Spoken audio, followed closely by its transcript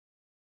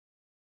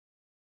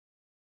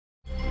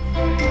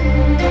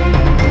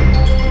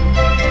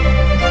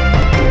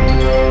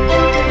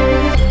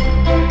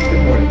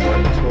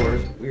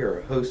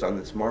host on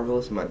this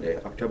marvelous Monday,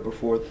 October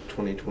 4th,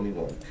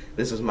 2021.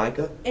 This is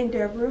Micah and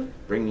Deborah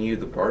bringing you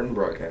the Barton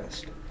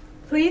Braodcast.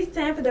 Please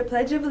stand for the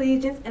Pledge of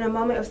Allegiance in a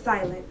moment of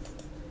silence.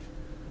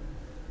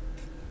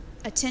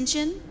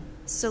 Attention,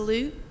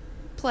 salute,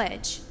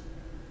 pledge.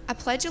 I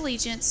pledge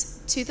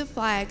allegiance to the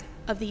flag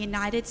of the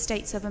United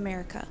States of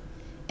America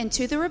and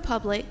to the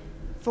republic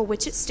for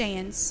which it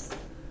stands,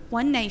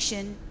 one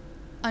nation,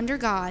 under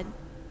God,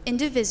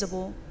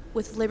 indivisible,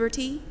 with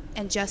liberty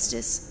and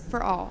justice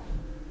for all.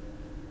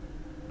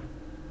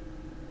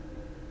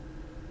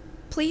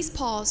 Please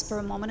pause for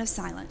a moment of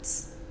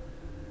silence.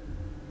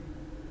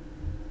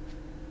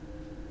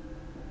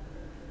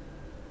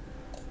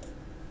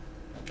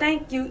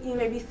 Thank you. You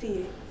may be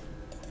seated.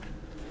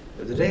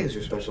 If today is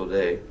your special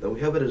day, then we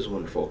hope it is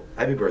wonderful.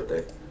 Happy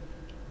birthday.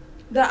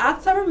 The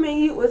October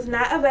menu was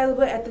not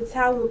available at the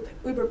time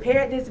we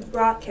prepared this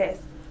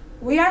broadcast.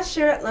 We are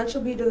sure lunch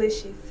will be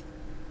delicious.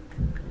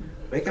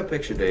 Makeup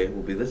Picture Day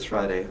will be this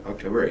Friday,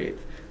 October 8th.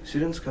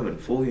 Students come in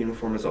full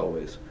uniform as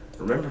always.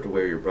 Remember to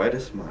wear your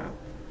brightest smile.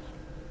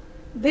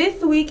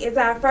 This week is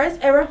our first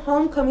ever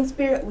Homecoming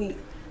Spirit Week.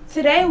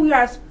 Today we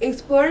are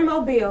exploring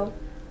Mobile.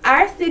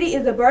 Our city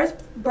is the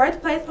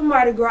birthplace of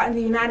Mardi Gras in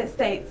the United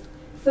States,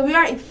 so we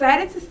are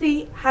excited to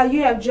see how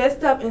you have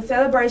dressed up in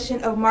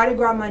celebration of Mardi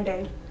Gras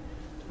Monday.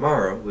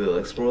 Tomorrow, we will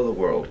explore the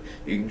world.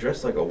 You can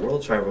dress like a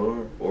world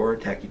traveler or a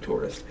tacky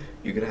tourist.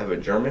 You can have a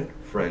German,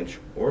 French,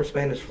 or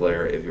Spanish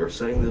flair if you are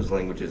studying those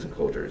languages and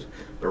cultures,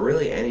 but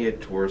really any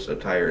tourist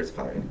attire is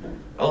fine.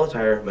 All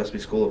attire must be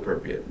school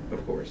appropriate,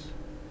 of course.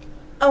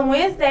 On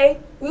Wednesday,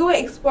 we will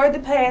explore the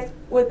past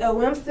with a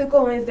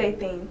whimsical Wednesday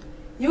theme.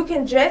 You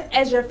can dress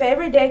as your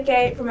favorite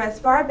decade from as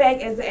far back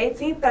as the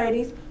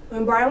 1830s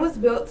when Barton was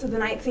built to the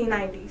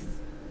 1990s.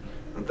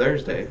 On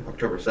Thursday,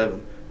 October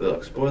 7th, we'll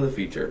explore the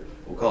future.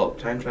 We'll call it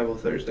Time Travel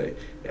Thursday,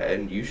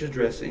 and you should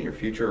dress in your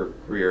future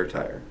career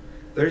attire.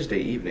 Thursday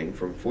evening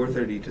from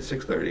 4:30 to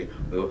 6:30,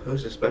 we will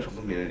host a special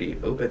community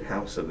open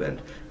house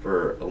event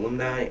for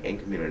alumni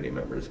and community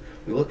members.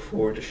 We look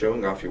forward to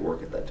showing off your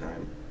work at that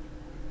time.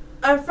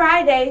 On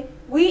Friday,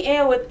 we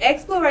end with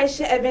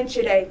Exploration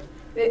Adventure Day.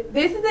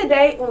 This is the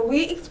day when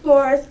we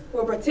explorers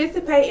will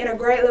participate in a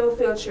grade level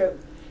field trip.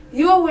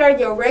 You will wear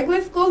your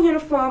regular school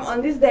uniform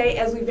on this day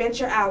as we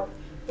venture out,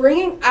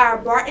 bringing our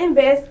Barton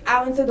best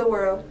out into the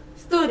world.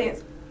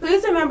 Students,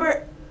 please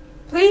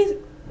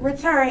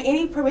return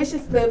any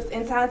permission slips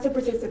in time to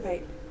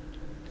participate.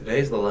 Today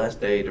is the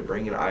last day to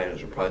bring in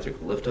items for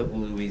Project Lift Up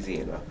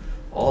Louisiana.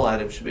 All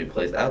items should be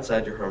placed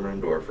outside your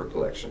homeroom door for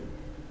collection.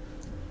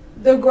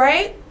 The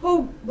grade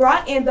who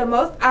brought in the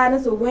most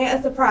items will win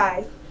a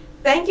surprise.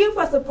 Thank you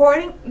for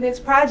supporting this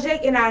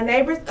project and our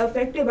neighbors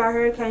affected by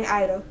Hurricane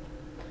Ida.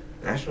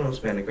 National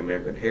Hispanic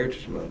American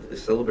Heritage Month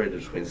is celebrated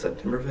between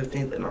September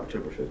 15th and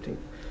October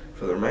 15th.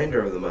 For the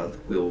remainder of the month,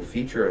 we will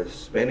feature a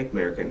Hispanic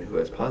American who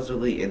has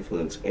positively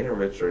influenced and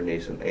enriched our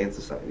nation and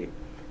society.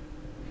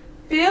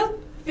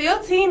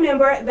 Field team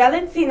member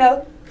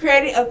Valentino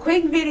created a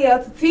quick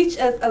video to teach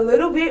us a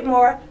little bit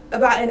more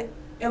about an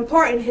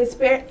important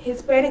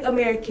Hispanic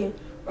American,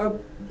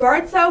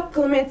 Roberto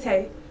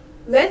Clemente.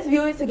 Let's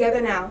view it together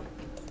now.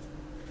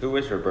 Who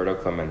is Roberto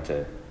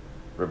Clemente?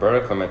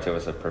 Roberto Clemente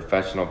was a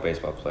professional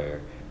baseball player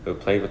who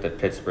played with the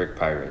Pittsburgh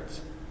Pirates.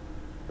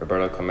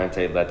 Roberto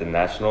Clemente led the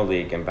National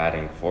League in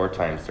batting 4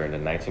 times during the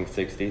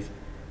 1960s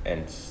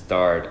and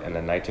starred in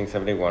the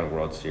 1971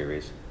 World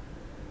Series.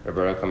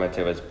 Roberto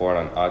Clemente was born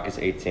on August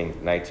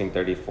 18,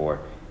 1934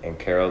 in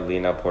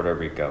Carolina, Puerto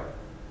Rico.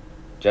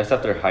 Just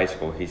after high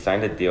school, he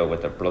signed a deal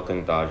with the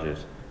Brooklyn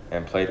Dodgers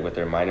and played with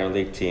their minor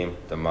league team,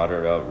 the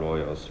Monterey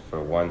Royals,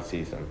 for 1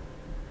 season.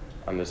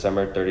 On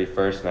December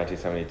 31st,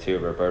 1972,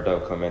 Roberto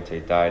Clemente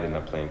died in a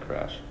plane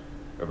crash.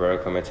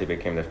 Roberto Clemente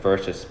became the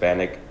first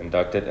Hispanic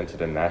inducted into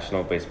the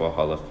National Baseball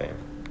Hall of Fame.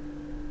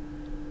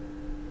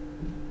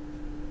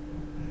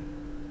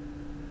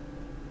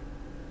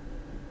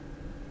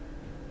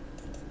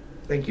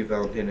 Thank you,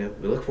 Valentino.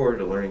 We look forward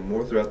to learning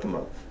more throughout the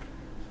month.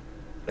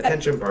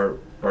 Attention,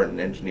 Barton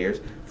engineers.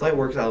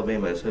 FlightWorks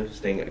Alabama is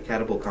hosting a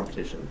catapult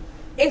competition.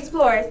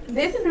 Explorers,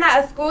 this is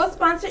not a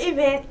school-sponsored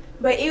event,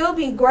 but it will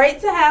be great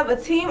to have a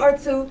team or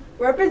two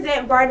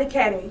represent Barton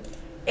Academy.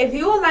 If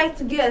you would like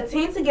to get a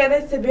team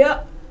together to build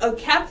a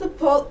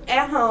catapult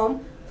at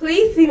home,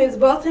 please see Ms.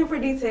 Bolton for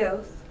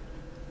details.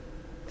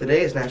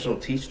 Today is National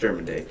Teach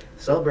German Day,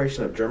 a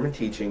celebration of German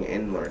teaching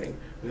and learning.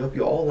 We hope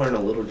you all learn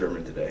a little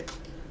German today.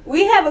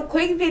 We have a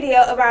quick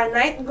video of our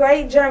 9th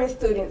grade German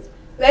students.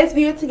 Let's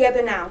view it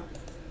together now.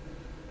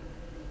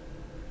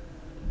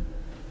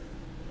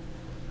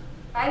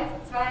 1,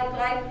 2,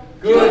 3.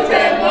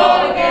 Guten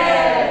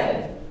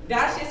Morgen!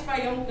 Das ist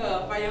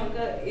Fayonke.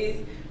 Fayonke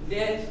ist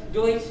der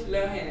Deutsch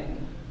lernen.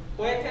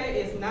 Heute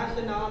ist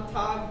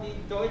Nationaltag des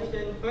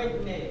deutschen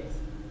Bündnisses.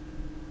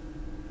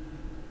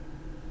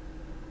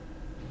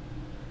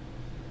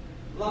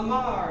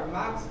 Lamar,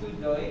 magst du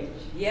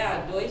Deutsch?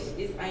 Ja, Deutsch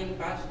ist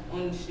einfach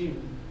und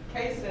schön.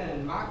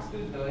 Kason, magst du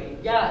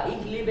Deutsch? Ja,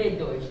 ich liebe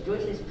Deutsch.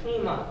 Deutsch ist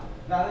prima.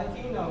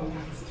 Valentino,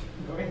 magst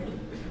du Deutsch?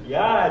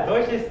 Ja,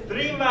 Deutsch ist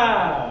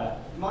prima.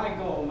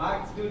 Michael,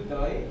 magst du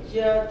Deutsch?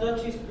 Ja,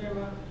 Deutsch ist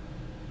prima.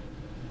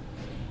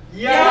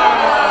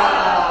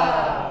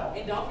 Yeah!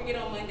 And don't forget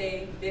on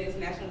Monday that it's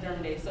National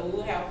German Day, so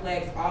we'll have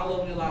flags all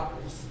over the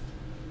lockers.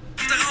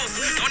 Raus,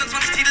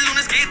 29 Titel und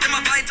es geht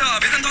immer weiter.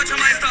 Wir sind deutscher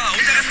Meister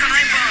und der Rest kann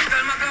einfach.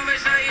 Calma,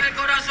 cabeza y el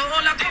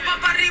corazón, la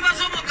copa para arriba,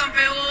 somos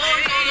campeón.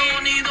 Todos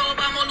unidos,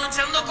 vamos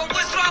luchando con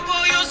vuestro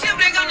apoyo,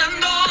 siempre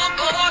ganando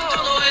por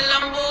todo el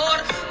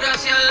amor.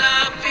 Gracias a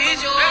la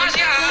afición,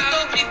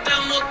 juntos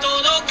gritamos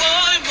todo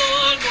gol,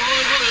 gol,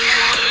 gol, gol,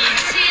 gol.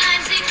 Sie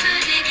ein Sieg für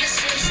die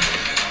Geschichte.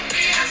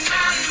 Wir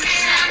sind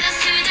das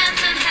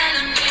Studenten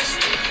hellen Licht.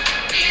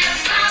 Wir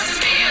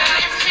sind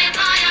FC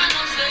Bayern,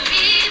 unsere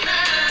Liebe.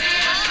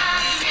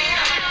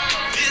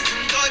 Wir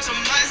sind deutsche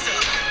Meister.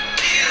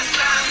 Wir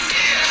sind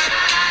wir.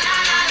 La la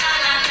la la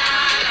la la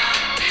la.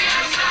 Wir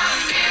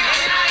sind wir.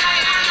 La la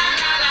la la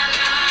la la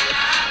la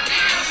la.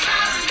 Wir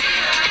sind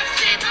wir. FC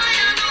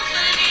Bayern,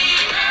 unsere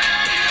Liebe.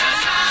 Wir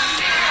sind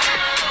wir.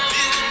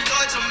 Wir sind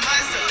deutsche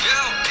Meister.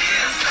 Wir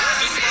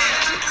sind wir.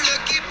 Toute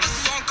l'équipe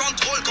sans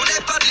contrôle,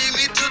 connaît pas de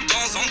limite de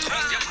temps en temps.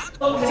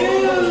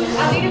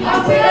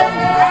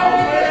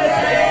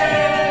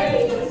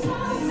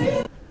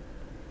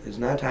 It's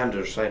now time to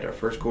recite our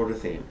first quarter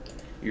theme.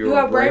 You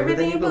are braver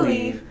than you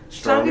believe,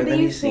 stronger than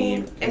you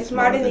seem, and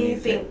smarter than you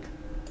think.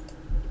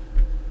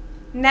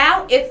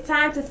 Now it's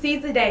time to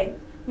seize the day.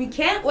 We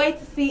can't wait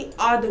to see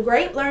all the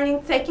great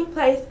learning taking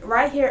place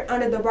right here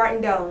under the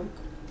Barton Dome.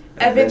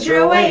 Adventure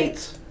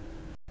awaits!